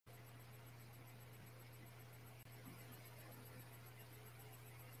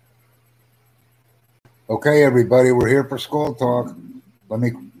Okay, everybody, we're here for School Talk. Let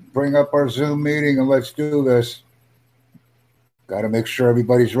me bring up our Zoom meeting and let's do this. Got to make sure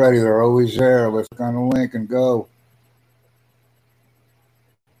everybody's ready. They're always there. Let's click on the link and go.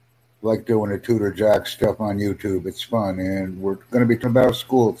 Like doing the Tutor Jack stuff on YouTube. It's fun, and we're going to be talking about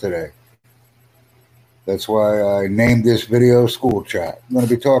school today. That's why I named this video School Chat. I'm going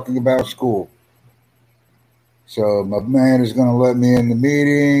to be talking about school. So my man is going to let me in the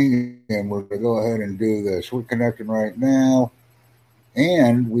meeting, and we're going to go ahead and do this. We're connecting right now,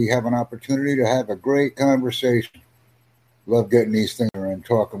 and we have an opportunity to have a great conversation. Love getting these things and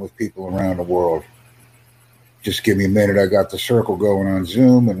talking with people around the world. Just give me a minute. I got the circle going on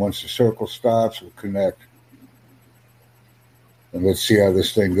Zoom, and once the circle stops, we'll connect. And let's see how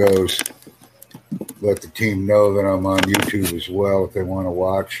this thing goes. Let the team know that I'm on YouTube as well if they want to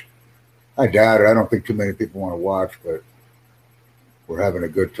watch. I doubt it. I don't think too many people want to watch, but we're having a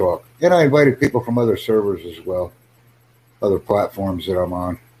good talk. And I invited people from other servers as well, other platforms that I'm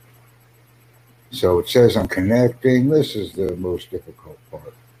on. So it says I'm connecting. This is the most difficult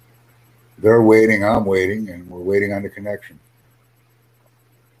part. They're waiting, I'm waiting, and we're waiting on the connection.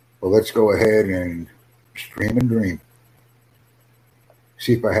 Well, let's go ahead and stream and dream.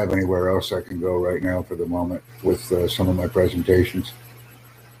 See if I have anywhere else I can go right now for the moment with some of my presentations.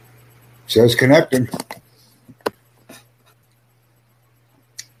 It says connecting.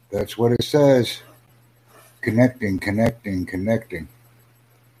 That's what it says. Connecting, connecting, connecting.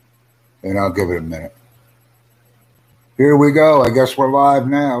 And I'll give it a minute. Here we go. I guess we're live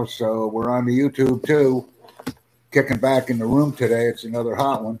now, so we're on the YouTube too. Kicking back in the room today. It's another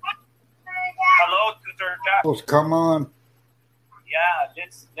hot one. Hello, Tutor Jack. Come on. Yeah,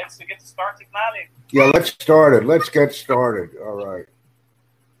 let's get started, Malik. Yeah, let's start it. Let's get started. All right.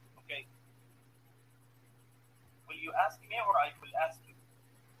 Okay. Will you ask me or I will ask you?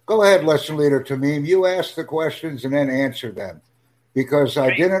 Go ahead, lesson leader Tamim. You ask the questions and then answer them. Because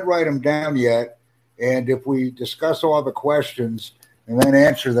I didn't write them down yet. And if we discuss all the questions and then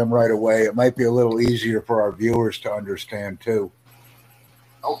answer them right away, it might be a little easier for our viewers to understand too.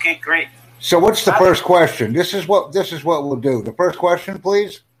 Okay, great. So what's the first question? This is what we'll do. The first question,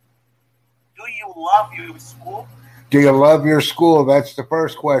 please. Do you love your school? Do you love your school? That's the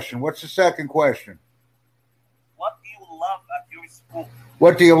first question. What's the second question? What do you love at your school?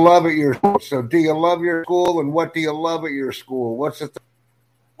 What do you love at your school? So do you love your school and what do you love at your school? What's the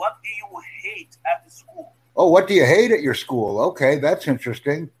What do you hate at the school? Oh, what do you hate at your school? Okay, that's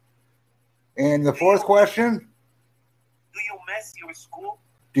interesting. And the fourth question? Do you miss your school?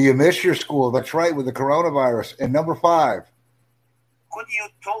 Do you miss your school? That's right, with the coronavirus. And number 5. Could you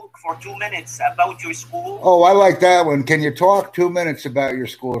talk for 2 minutes about your school? Oh, I like that one. Can you talk 2 minutes about your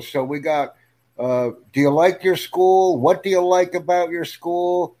school? So we got, do you like your school? What do you like about your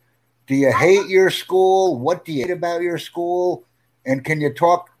school? Do you hate your school? What do you hate about your school? And can you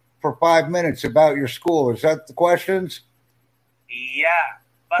talk for 5 minutes about your school? Is that the questions? Yeah,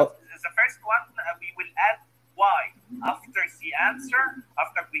 but the first one, we will add why. After the answer,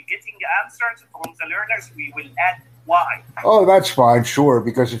 after we getting answers from the learners, we will add why. Oh, that's fine, sure,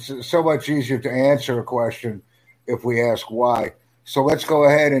 because it's so much easier to answer a question if we ask why. So let's go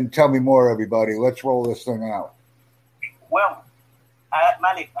ahead and tell me more, everybody. Let's roll this thing out. Well,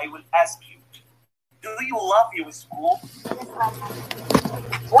 Malik, I will ask you. Do you love your school?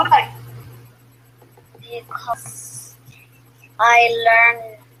 Why? Because I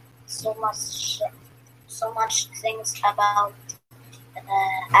learn so much things about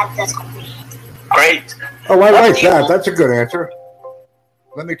at the school. Great. Oh, I like that. That's a good answer.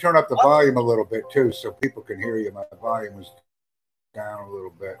 Let me turn up the volume a little bit, too, so people can hear you. My volume is down a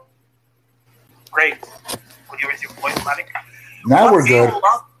little bit. Great. Could you raise your voice, Malik? Now we're good. What do you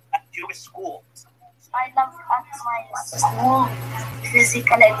love at your school? I love at my school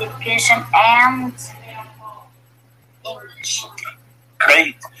physical education and English.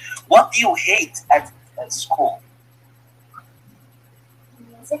 Great. What do you hate at school?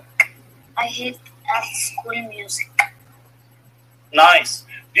 Music. I hate at school music. Nice.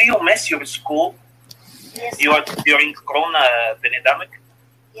 Do you miss your school? Yes. During Corona pandemic?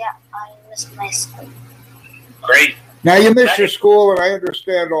 Yeah, I miss my school. Great. Now, you miss your school, and I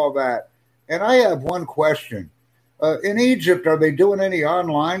understand all that. And I have one question. In Egypt, are they doing any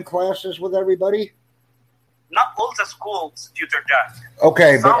online classes with everybody? Not all the schools, Tutor Jack.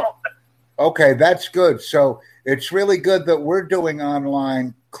 Okay, Some of them. Okay, that's good. So it's really good that we're doing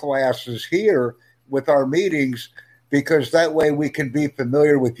online classes here with our meetings, because that way we can be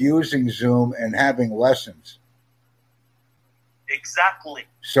familiar with using Zoom and having lessons. Exactly.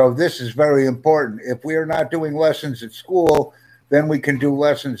 So this is very important. If we are not doing lessons at school, then we can do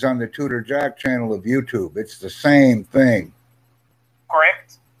lessons on the Tutor Jack channel of YouTube. It's the same thing.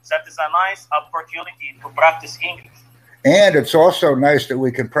 Correct. That is a nice opportunity to practice English. And it's also nice that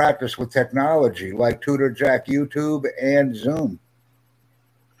we can practice with technology like Tutor Jack YouTube and Zoom.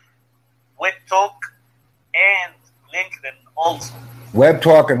 WebTalk and LinkedIn also.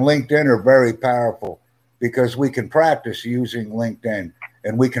 WebTalk and LinkedIn are very powerful because we can practice using LinkedIn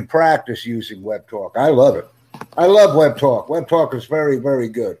and we can practice using WebTalk. I love it. I love WebTalk. WebTalk is very, very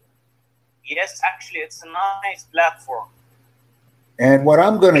good. Yes, actually, it's a nice platform. And what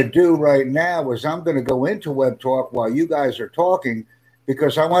I'm going to do right now is I'm going to go into WebTalk while you guys are talking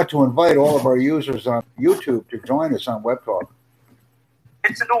because I want to invite all of our users on YouTube to join us on WebTalk.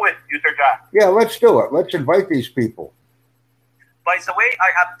 Let's do it, Tutor Jack. Yeah, let's do it. Let's invite these people. By the way,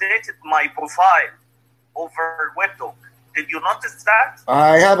 I updated my profile over WebTalk. Did you notice that?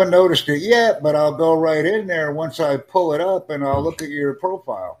 I haven't noticed it yet, but I'll go right in there once I pull it up and I'll look at your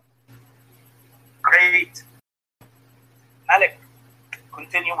profile. Great. Alec,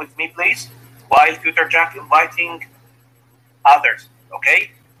 continue with me, please, while Tutor Jack inviting others,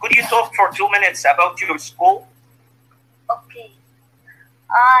 okay? Could you talk for 2 minutes about your school? Okay.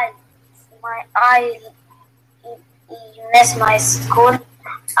 I miss my school.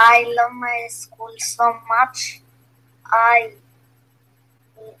 I love my school so much. My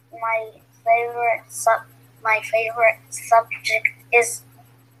favorite subject is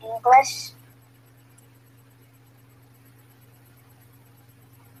English.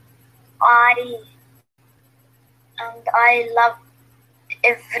 I love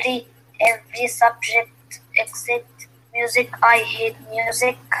every subject except music. I hate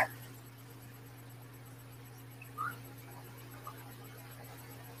music.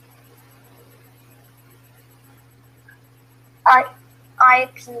 I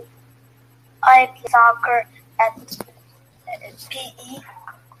play soccer at PE.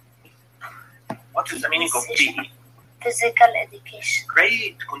 What is the meaning of PE? Physical education.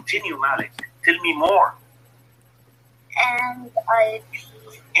 Great. Continue, Malik. Tell me more. And I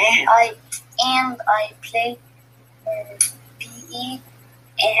play PE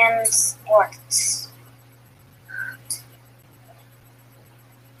and sports.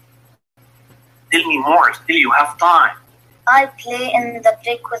 Tell me more. Still, you have time. I play in the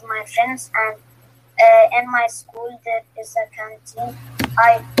break with my friends, and in my school there is a canteen.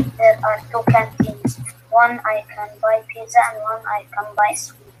 There are 2 canteens. One I can buy pizza and one I can buy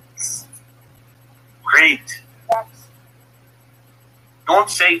sweets. Great. Don't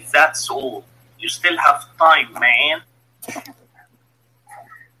say that's all. You still have time, man.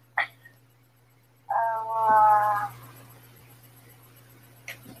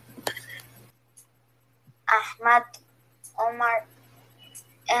 Ahmad, Omar,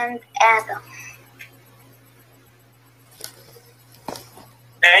 and Adam.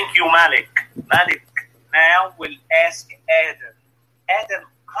 Thank you, Malik. Malik, now we'll ask Adam. Adam,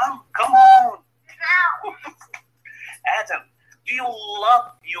 come on. Adam, do you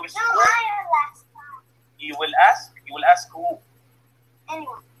love your school? You will ask who?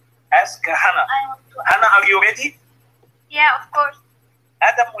 Anyone. Ask Hannah. Hannah, are you ready? Yeah, of course.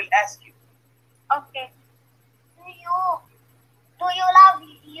 Adam will ask you. Okay. Do you love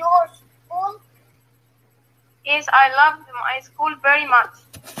your school? Yes, I love my school very much.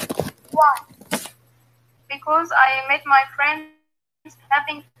 Why? Because I met my friends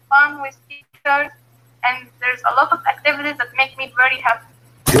having fun with teachers, and there's a lot of activities that make me very happy.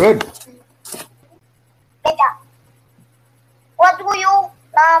 Good. Beta, what do you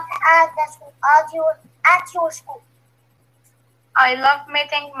love at your school? I love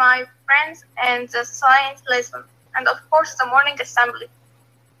meeting my friends and the science lesson, and of course the morning assembly.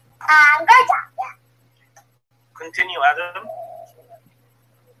 Good job. Yeah. Continue, Adam.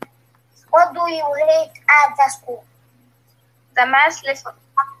 What do you hate at the school? The math lesson.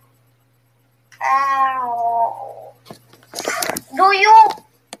 Do you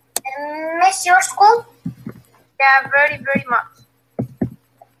miss your school? Yeah, very, very much.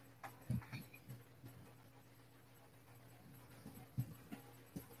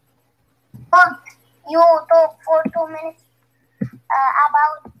 Could you talk for 2 minutes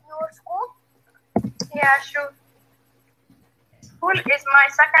about your school? Yeah, sure. School is my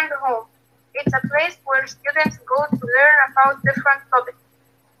second home. It's a place where students go to learn about different topics,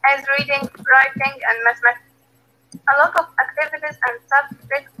 as reading, writing, and mathematics. A lot of activities and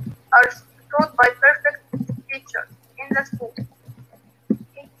subjects are taught by perfect teachers in the school.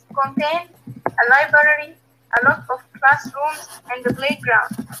 It contains a library, a lot of classrooms, and a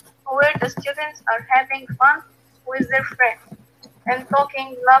playground where the students are having fun with their friends and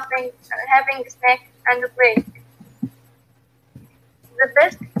talking, laughing, and having snacks and playing. the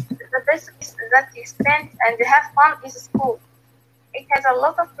best place that you spend and have fun is school. It has a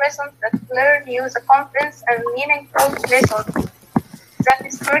lot of lessons that learn you the confidence and meaningful lessons. That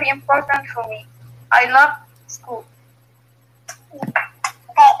is very important for me. I love school.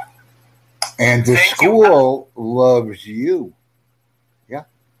 And the Thank you. school loves you. Yeah.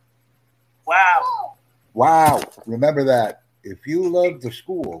 Wow. Wow. Remember that. If you love the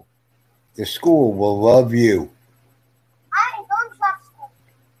school will love you. I don't love school.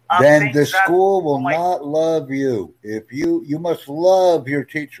 Then think the that- school will oh my- not love you. If you must love your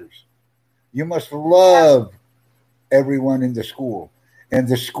teachers. You must love everyone in the school. And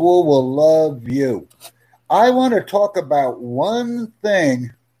the school will love you. I want to talk about one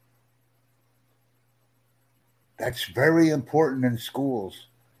thing that's very important in schools.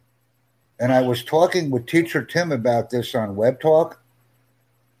 And I was talking with Teacher Tim about this on Web Talk.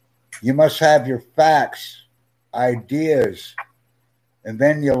 You must have your facts, ideas, and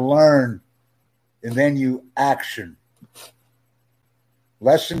then you learn, and then you action.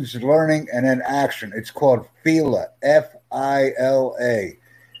 Lessons, learning, and then action. It's called FILA, F-I-L-A,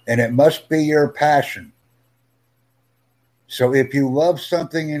 and it must be your passion. So if you love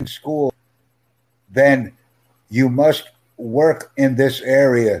something in school, then you must work in this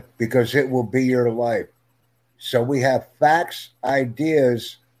area because it will be your life. So we have facts,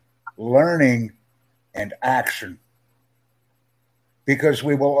 ideas, learning, and action. Because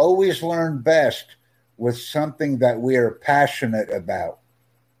we will always learn best with something that we are passionate about.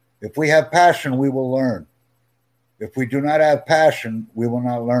 If we have passion, we will learn. If we do not have passion, we will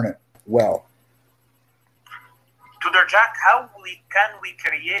not learn it well. Tutor Jack, how can we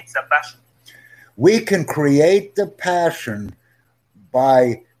create the passion? We can create the passion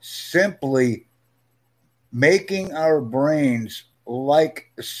by simply making our brains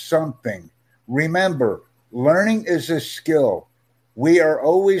like something. Remember, learning is a skill. We are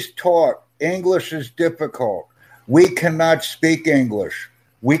always taught English is difficult. We cannot speak English.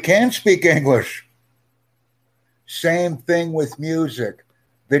 We can speak English. Same thing with music.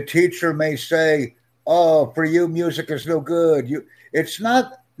 The teacher may say, "Oh, for you, music is no good." It's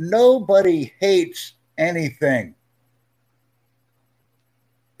not. Nobody hates anything.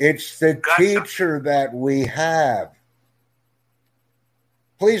 It's the teacher that we have.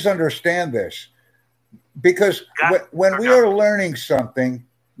 Please understand this. Because when we are learning something,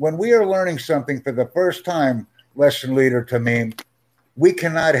 for the first time, lesson leader Tamim, we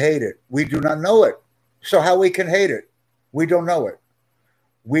cannot hate it. We do not know it. So how we can hate it? We don't know it.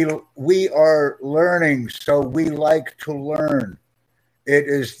 We are learning, so we like to learn. It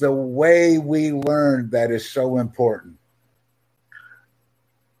is the way we learn that is so important.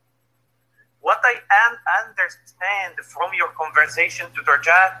 What I understand from your conversation, Tutor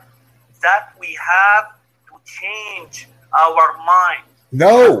Jack, that we have to change our mind.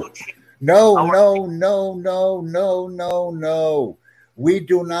 No. We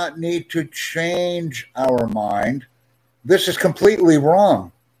do not need to change our mind. This is completely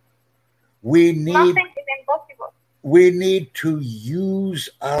wrong. Nothing is impossible. We need to use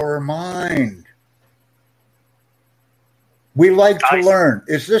our mind. We like to learn.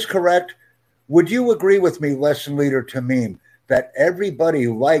 Is this correct? Would you agree with me, lesson leader Tamim, that everybody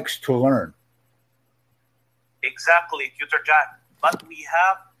likes to learn? Exactly, Tutor Jack. But we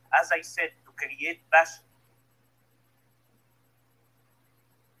have, as I said, to create passion.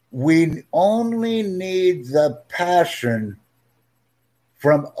 We only need the passion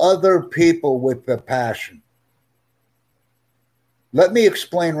from other people with the passion. Let me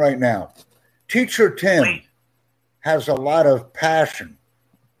explain right now. Teacher Tim has a lot of passion.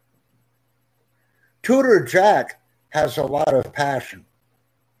 Tutor Jack has a lot of passion.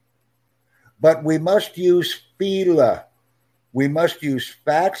 But we must use FILA. We must use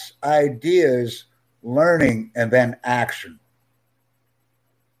facts, ideas, learning, and then action.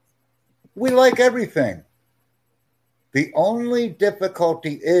 We like everything. The only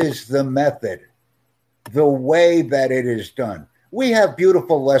difficulty is the method, the way that it is done. We have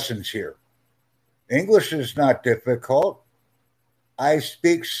beautiful lessons here. English is not difficult. I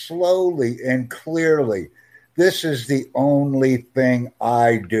speak slowly and clearly. This is the only thing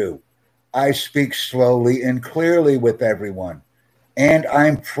I do. I speak slowly and clearly with everyone. And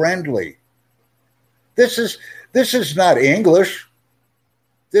I'm friendly. This is not English.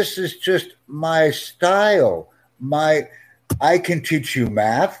 This is just my style. I can teach you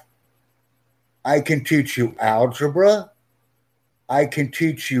math. I can teach you algebra. I can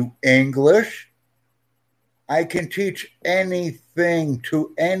teach you English. I can teach anything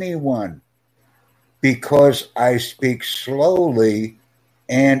to anyone because I speak slowly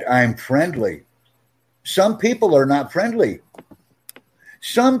and I'm friendly. Some people are not friendly.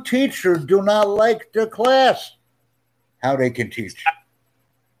 Some teachers do not like the class, how they can teach.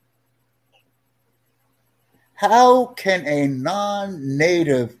 How can a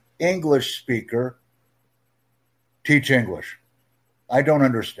non-native English speaker teach English? I don't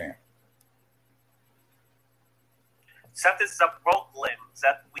understand. That is the problem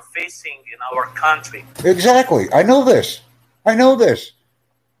that we're facing in our country. Exactly. I know this.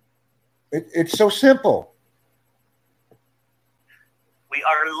 It's so simple. We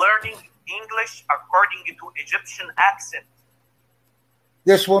are learning English according to Egyptian accent.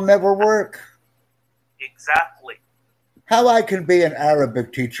 This will never work. Exactly. How I can be an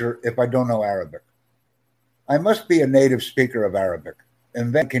Arabic teacher if I don't know Arabic? I must be a native speaker of Arabic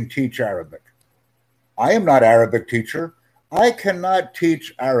and then can teach Arabic. I am not Arabic teacher. I cannot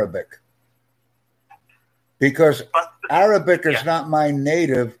teach Arabic because Arabic is not my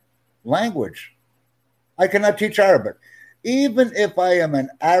native language. I cannot teach Arabic. Even if I am an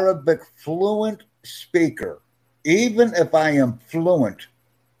Arabic fluent speaker, even if I am fluent,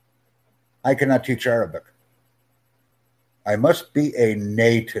 I cannot teach Arabic. I must be a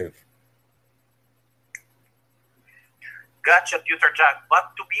native. Gotcha, Tutor Jack.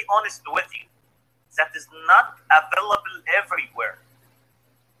 But to be honest with you, that is not available everywhere.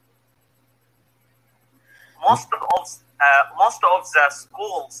 Most of the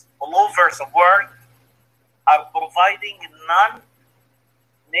schools all over the world are providing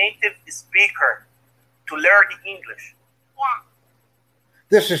non-native speaker to learn English. Yeah.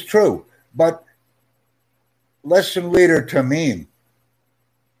 This is true, but lesson leader Tamim,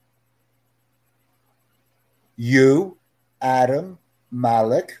 you, Adam,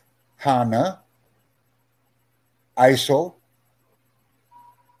 Malik, Hannah, Aisel,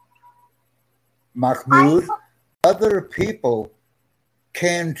 Mahmoud, other people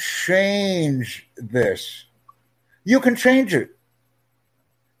can change this. You can change it.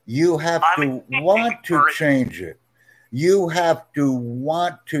 You have to want to change it. You have to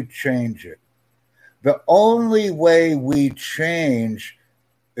want to change it. The only way we change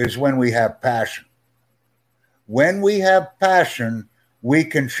is when we have passion. When we have passion, we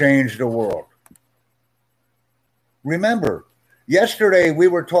can change the world. Remember, yesterday we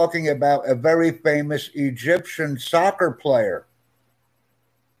were talking about a very famous Egyptian soccer player.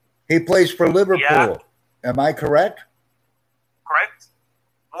 He plays for Liverpool. Yeah. Am I correct? Correct.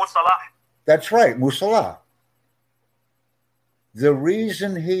 Mo Salah. That's right, Mo Salah. The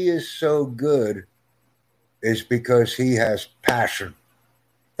reason he is so good is because he has passion.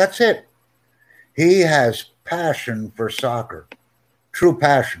 That's it. He has passion for soccer. True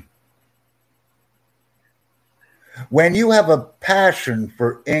passion. When you have a passion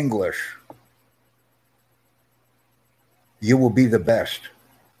for English, you will be the best.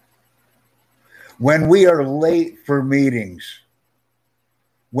 When we are late for meetings,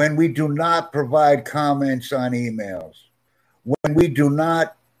 when we do not provide comments on emails, when we do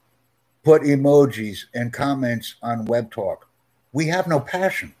not put emojis and comments on Web Talk, we have no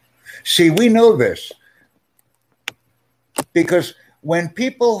passion. See, we know this because when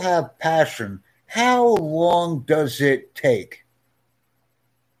people have passion, how long does it take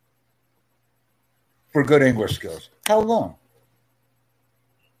for good English skills? How long?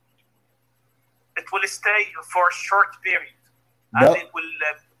 It will stay for a short period, no. And it will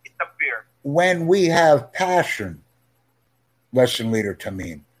disappear. When we have passion, lesson leader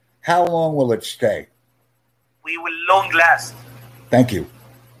Tamim, how long will it stay? We will long last. Thank you.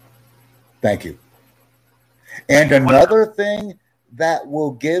 Thank you. And another thing that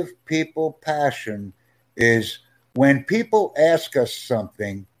will give people passion is when people ask us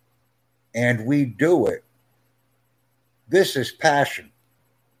something and we do it. This is passion.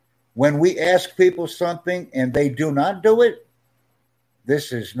 When we ask people something and they do not do it,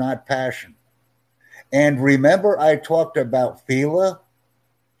 this is not passion. And remember, I talked about FELA,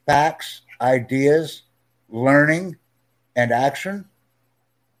 facts, ideas, learning, and action.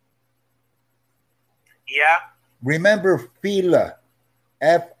 Yeah. Remember FELA,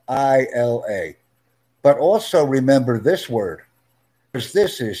 F-I-L-A. But also remember this word, because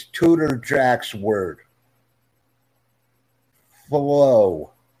this is Tutor Jack's word.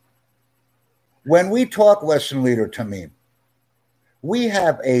 Flow. When we talk, lesson leader Tamim, we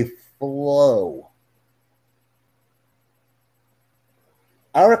have a flow.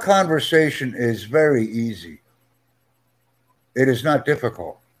 Our conversation is very easy. It is not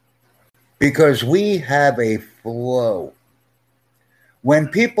difficult because we have a flow. When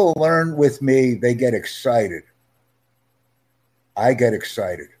people learn with me, they get excited. I get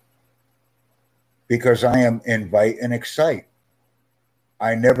excited because I am invite and excite.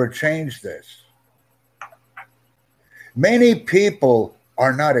 I never change this. Many people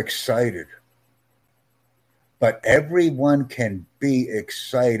are not excited. But everyone can be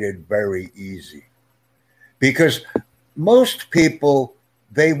excited very easy. Because most people,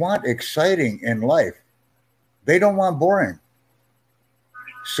 they want exciting in life. They don't want boring.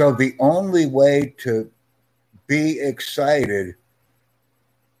 So the only way to be excited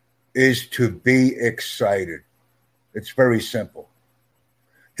is to be excited. It's very simple.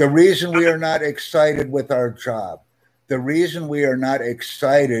 The reason we are not excited with our job, the reason we are not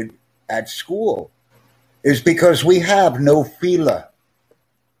excited at school is because we have no fila.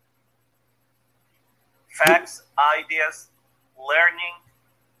 Facts, ideas, learning,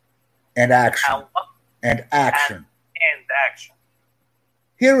 and action. And action. And action.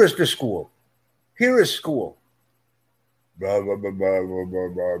 Here is the school. Here is school.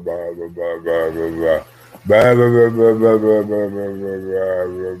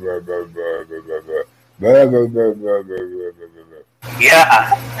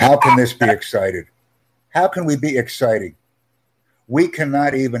 Yeah. How can this be excited? How can we be exciting? We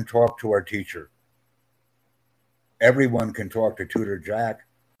cannot even talk to our teacher. Everyone can talk to Tutor Jack.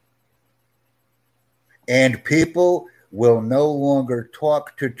 And people will no longer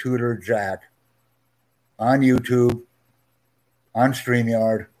talk to Tutor Jack on YouTube, on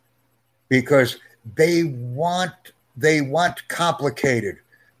StreamYard, because they want complicated.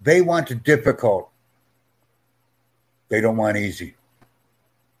 They want difficult. They don't want easy.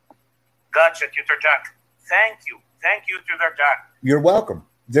 Gotcha, Tutor Jack. Thank you, Tutor Jack. You're welcome.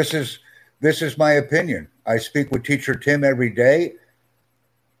 This is my opinion. I speak with Teacher Tim every day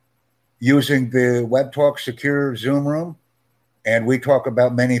using the WebTalk secure Zoom room, and we talk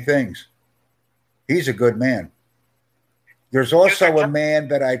about many things. He's a good man. There's also a man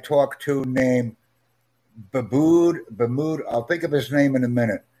that I talk to named Bamood. I'll think of his name in a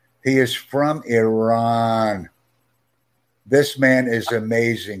minute. He is from Iran. This man is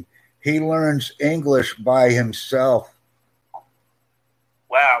amazing. He learns English by himself.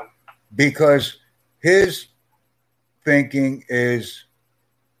 Wow. Because his thinking is,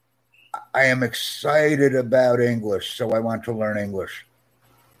 I am excited about English, so I want to learn English.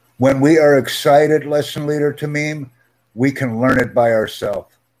 When we are excited, lesson leader Tamim, we can learn it by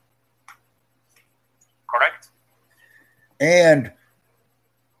ourselves. Correct. And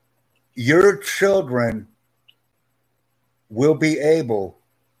your children will be able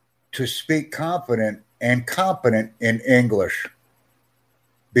to speak confident and competent in English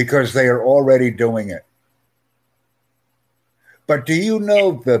because they are already doing it. But do you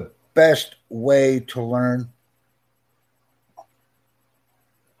know the best way to learn?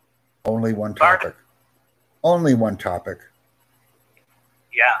 Only one topic. Only one topic.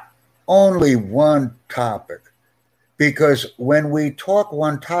 Yeah. Only one topic. Because when we talk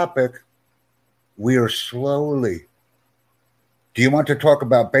one topic, we are slowly. Do you want to talk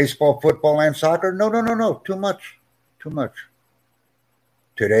about baseball, football, and soccer? No. Too much.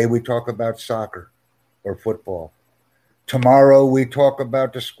 Today we talk about soccer or football. Tomorrow we talk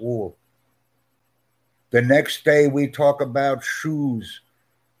about the school. The next day we talk about shoes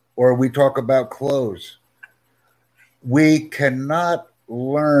or we talk about clothes. We cannot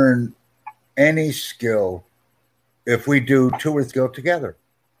learn any skill if we do two or three together.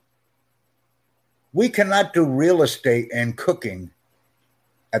 We cannot do real estate and cooking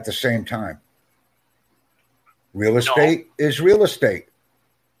at the same time. Real estate is real estate.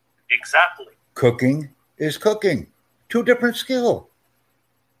 Exactly. Cooking is cooking. Two different skills.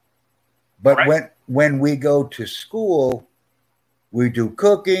 But right. when we go to school, we do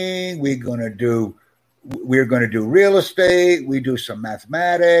cooking, we're going to do real estate, we do some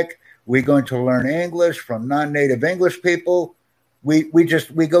mathematics, we're going to learn English from non-native English people. We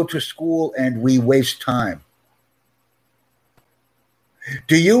go to school and we waste time.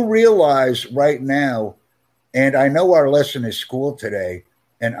 Do you realize right now, and I know our lesson is school today,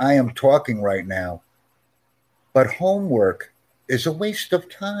 and I am talking right now, but homework is a waste of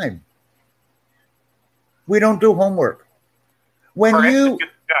time. We don't do homework. When you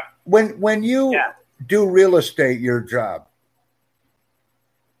do real estate, your job,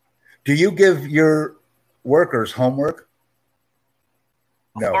 do you give your workers homework?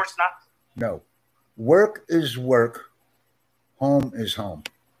 No. Of course not. No. Work is work. Home is home.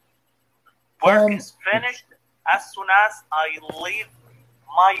 Work is finished as soon as I leave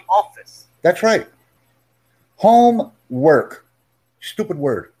my office. That's right. Home work. Stupid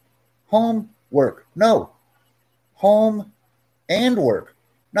word. Home work. No. Home and work.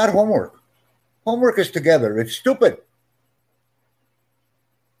 Not homework. Homework is together. It's stupid.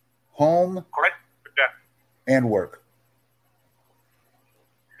 Home correct. And work.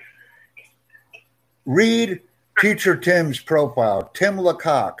 Read Teacher Tim's profile, Tim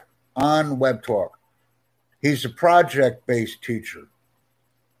Lecoq on WebTalk. He's a project-based teacher.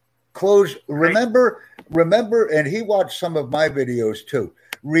 Remember, and he watched some of my videos too.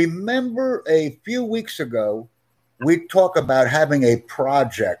 Remember a few weeks ago, we talked about having a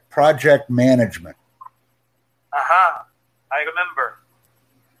project management. I remember.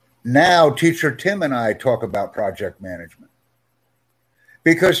 Now, Teacher Tim and I talk about project management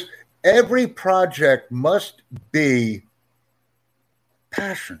because every project must be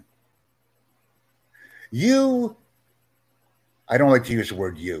passion. I don't like to use the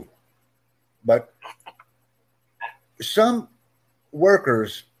word you, but some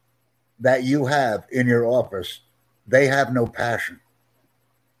workers that you have in your office, they have no passion.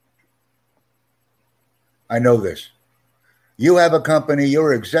 I know this. You have a company,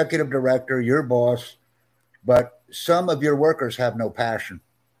 you're executive director, your boss, but some of your workers have no passion.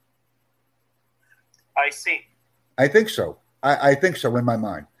 I see. I think so. I think so in my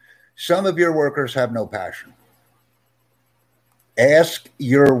mind. Some of your workers have no passion. Ask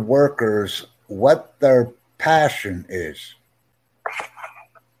your workers what their passion is.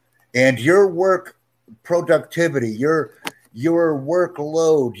 And your work productivity, your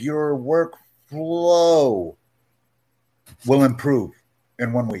workload, your workflow will improve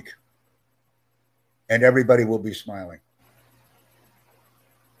in 1 week. And everybody will be smiling.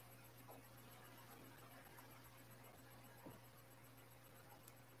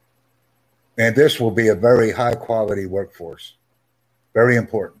 And this will be a very high quality workforce. Very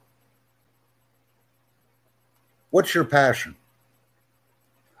important. What's your passion?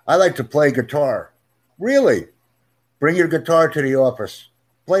 I like to play guitar. Really? Bring your guitar to the office.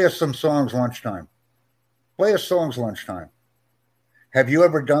 Play us some songs lunchtime. Play us songs lunchtime. Have you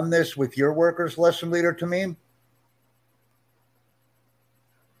ever done this with your workers, Lesson Leader Tamim?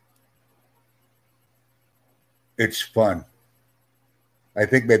 It's fun. I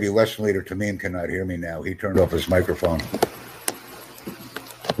think maybe Lesson Leader Tamim cannot hear me now. He turned off his microphone.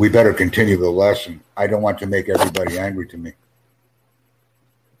 We better continue the lesson. I don't want to make everybody angry to me.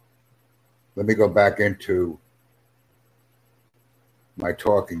 Let me go back into my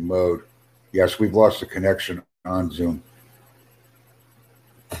talking mode. Yes, we've lost the connection on Zoom.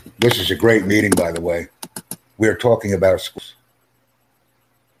 This is a great meeting, by the way. We are talking about schools.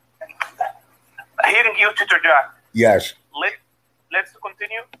 Hearing you, Tutor Jack. Yes. Let's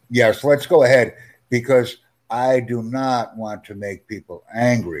continue. Yes, let's go ahead because I do not want to make people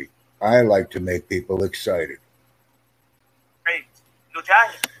angry. I like to make people excited. Great.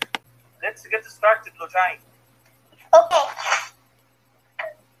 Lujani, let's get started, Lujani. Okay.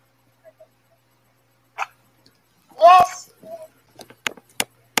 Yes.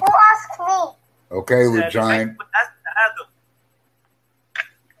 Who asked me? Okay, Lujani.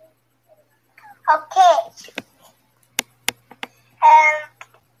 Okay.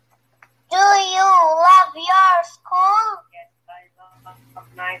 Do you love your school? Yes, I love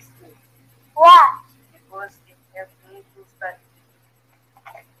my school. What? Because it helps me to study.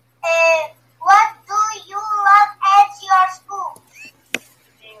 What do you love at your school?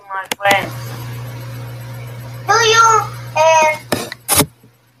 Seeing my friends. Do you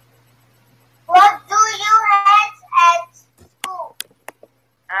what do you hate at school?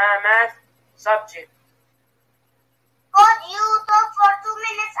 Math subject. Could you talk for 2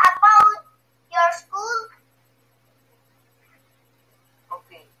 minutes about your school?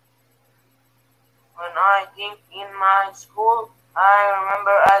 Okay. When I think in my school, I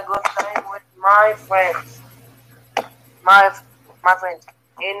remember a good time with my friends. My friends.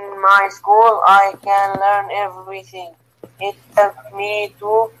 In my school, I can learn everything. It helped me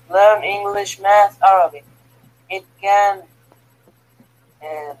to learn English, math, Arabic. It can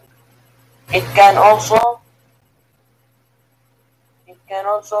also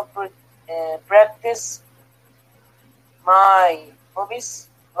practice my hobbies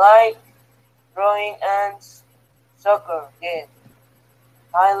like drawing and soccer game.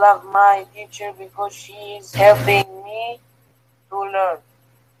 I love my teacher because she is helping me to learn.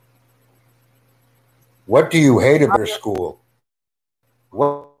 What do you hate about your school?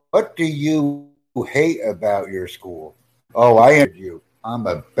 What do you hate about your school? Oh, I answered you. I'm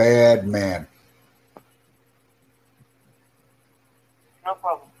a bad man. No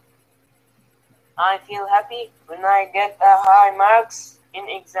problem. I feel happy when I get a high marks in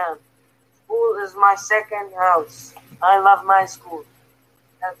exam. School is my second house. I love my school.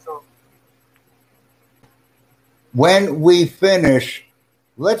 That's all. When we finish,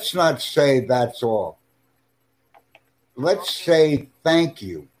 let's not say that's all. Let's say thank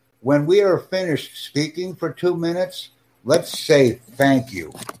you. When we are finished speaking for 2 minutes, let's say thank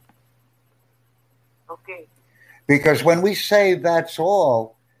you. Okay. Because when we say that's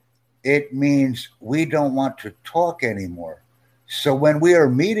all, it means we don't want to talk anymore. So when we are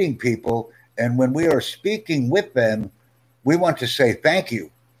meeting people and when we are speaking with them, we want to say thank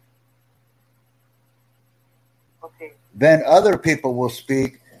you. Okay. Then other people will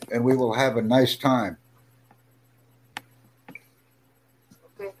speak and we will have a nice time.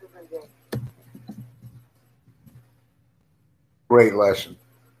 Okay, Superman. Great lesson.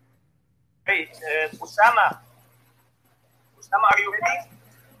 Great. Usama, are you ready?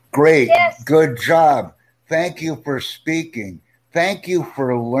 Great. Yes. Good job. Thank you for speaking. Thank you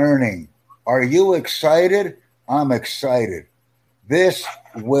for learning. Are you excited? I'm excited. This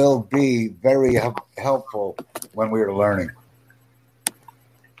will be very helpful when we are learning.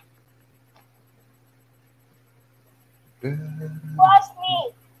 Trust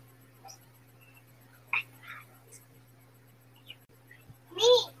me.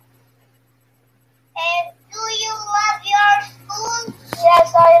 Me. And do you love your school?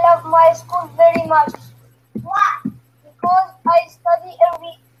 Yes, I love my school very much. Why? Because I study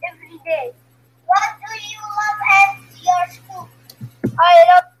every day. What do you love at your school? I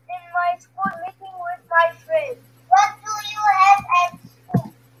love in my school meeting with my friends. What do you have at school?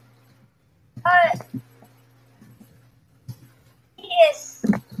 Yes.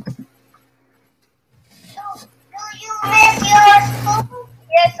 Do you miss your school?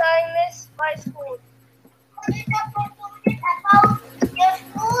 Yes, I miss my school. Could you talk a little bit about your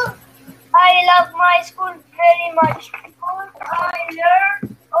school? I love my school very much because I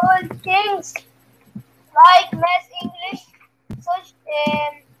learn all things like math, English, social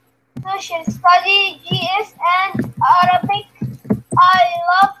study, GS, and Arabic. I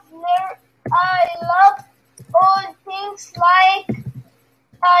love all things like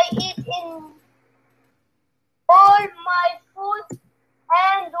I eat in all my food,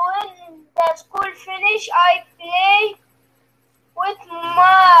 and when the school finish, I play with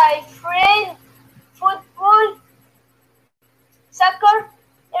my friend football, soccer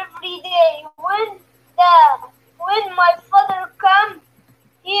every day. When my father comes,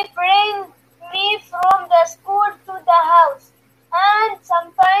 he brings me from the school to the house, and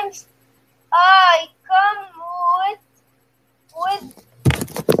sometimes I come with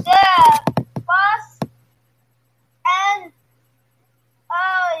the bus, and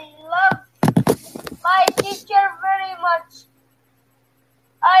I love my teacher very much.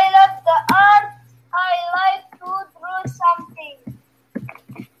 I love the art. I like to draw something.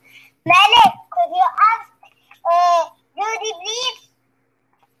 Malik, could you ask Judy, please?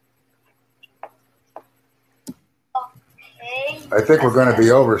 Okay. I think we're going to be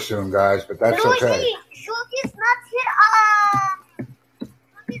over soon, guys, but that's okay. Judy's not here.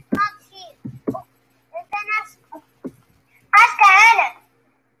 Judy's not here. Oh, then ask Hannah.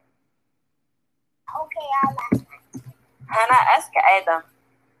 Okay, I'll ask. Hannah, ask Adam.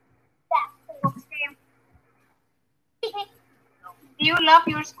 Do you love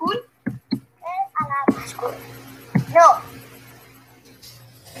your school? I love my school. No.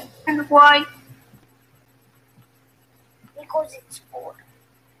 And why? Because it's bored.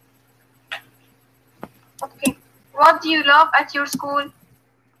 Okay. What do you love at your school?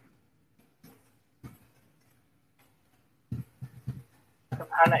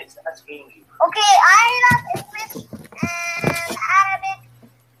 Hannah is asking you. Okay, I love English and Arabic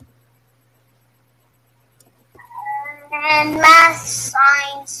and math,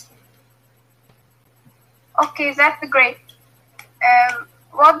 science. Okay, that's great.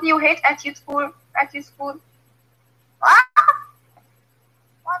 What do you hate at your school? What?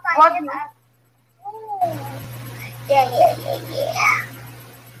 What I What hate you- at- Ooh. Yeah.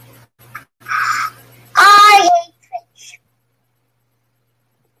 I hate French.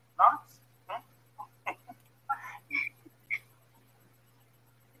 Not?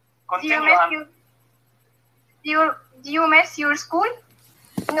 Do you Continue. miss do you miss your school?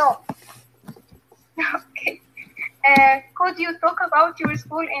 No. Okay. Could you talk about your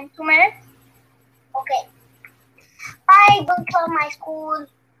school in 2 minutes? Okay. I don't love my school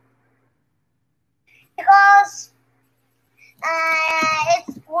because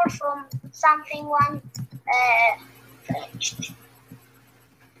it's poor from something one French.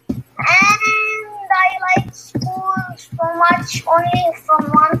 And I like school so much only from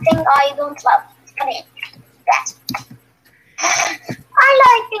one thing I don't love. French. That's I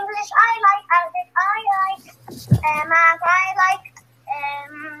like English, I like Arabic, I like math, I like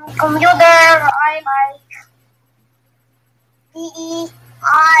computer, I like PE, I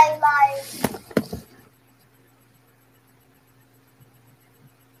like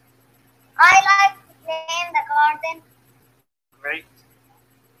to play in the garden. Great.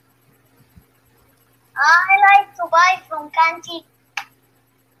 I like to buy from canteen.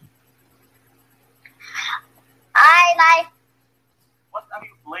 I like. What are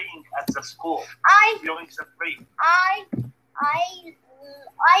you playing at the school during the break? I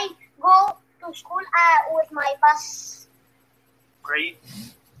go to school with my bus. Great.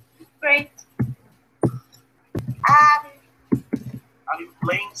 Great. Are you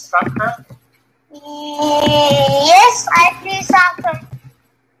playing soccer? Yes, I play soccer.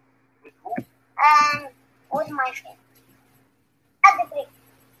 With who? With my friend. At the break.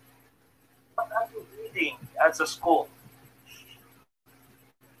 What are you eating at the school?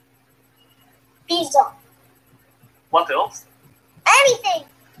 Pizza. What else? Anything.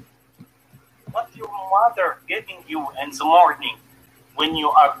 What's your mother giving you in the morning when you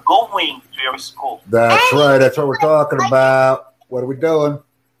are going to your school? That's right. That's what we're talking about. What are we doing?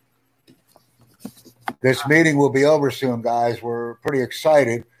 This meeting will be over soon, guys. We're pretty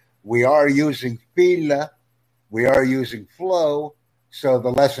excited. We are using Fila. We are using Flow. So the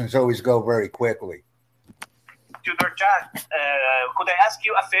lessons always go very quickly. Tutor Jack, could I ask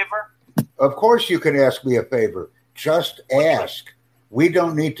you a favor? Of course you can ask me a favor. Just ask. We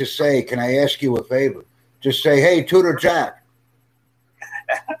don't need to say, can I ask you a favor? Just say, hey, Tutor Jack.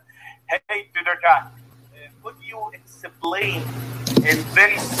 Hey, Tutor Jack, could you explain in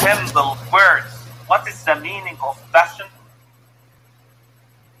very simple words what is the meaning of passion?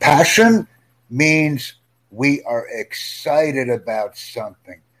 Passion means we are excited about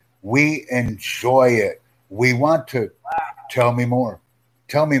something. We enjoy it. We want to. Tell me more.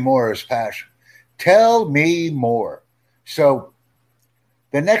 Tell me more is passion. Tell me more. So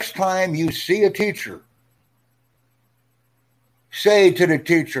the next time you see a teacher, say to the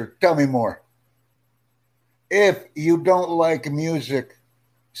teacher, tell me more. If you don't like music,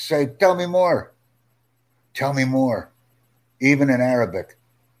 say, tell me more. Tell me more, even in Arabic.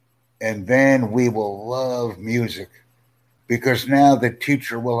 And then we will love music because now the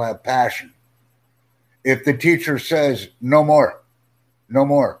teacher will have passion. If the teacher says, no more, no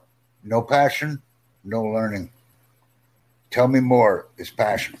more, no passion, no learning. Tell me more is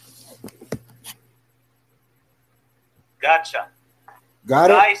passion. Gotcha. Got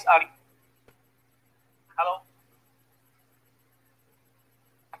it? Guys, hello?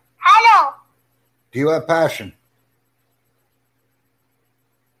 Hello. Do you have passion?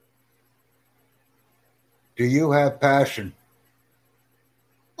 Do you have passion?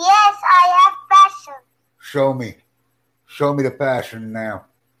 Yes, I have passion. Show me. Show me the passion now.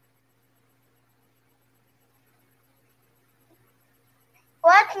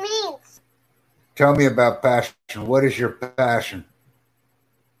 What means? Tell me about passion. What is your passion?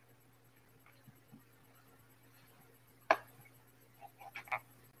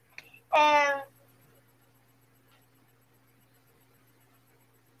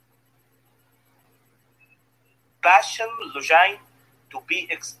 Passion, Lujain, to be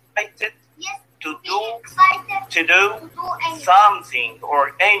excited, Yes, to be do excited something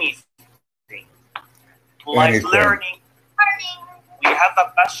or anything. Like Anything. learning. We have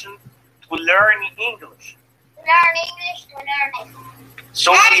a passion to learn English. Learn English, to learn it.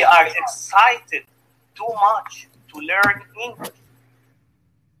 So we are excited too much to learn English.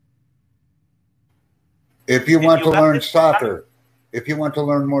 If you want you to got learn this soccer, if you want to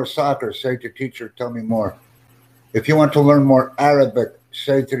learn more soccer, say to teacher, tell me more. If you want to learn more Arabic,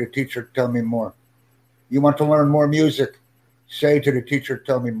 say to the teacher, tell me more. You want to learn more music, say to the teacher,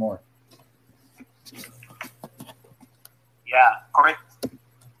 tell me more. Yeah, correct.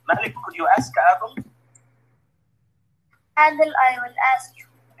 Malik, could you ask Adel? Adel, I will ask you,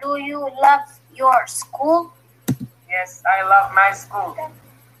 do you love your school? Yes, I love my school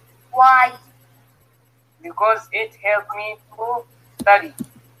Why? because it helped me to study.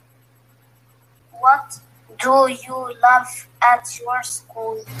 What do you love at your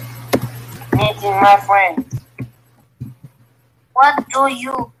school? Meeting my friends. What do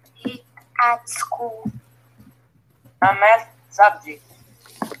you hate at school? A math subject.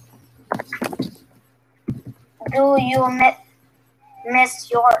 Do you miss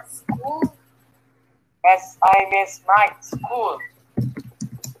your school? Yes, I miss my school.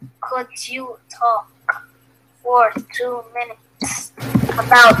 Could you talk for 2 minutes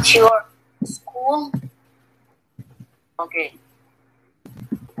about your school? Okay.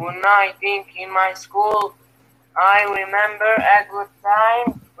 When I think in my school, I remember a good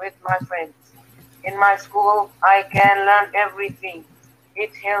time with my friends. In my school, I can learn everything.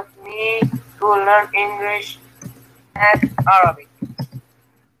 It helped me to learn English and Arabic.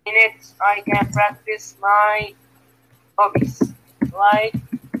 In it, I can practice my hobbies, like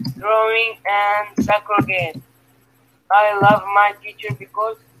drawing and soccer game. I love my teacher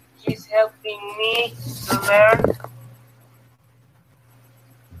because is helping me to learn.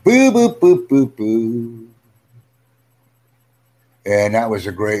 Boo, boo, boo, boo, boo. And that was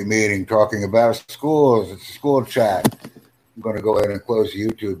a great meeting talking about schools. It's a school chat. I'm going to go ahead and close the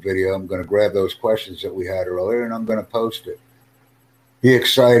YouTube video. I'm going to grab those questions that we had earlier, and I'm going to post it. Be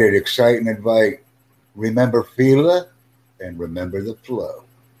excited, excite, and invite. Remember FILA, and remember the flow.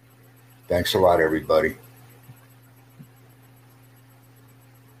 Thanks a lot, everybody.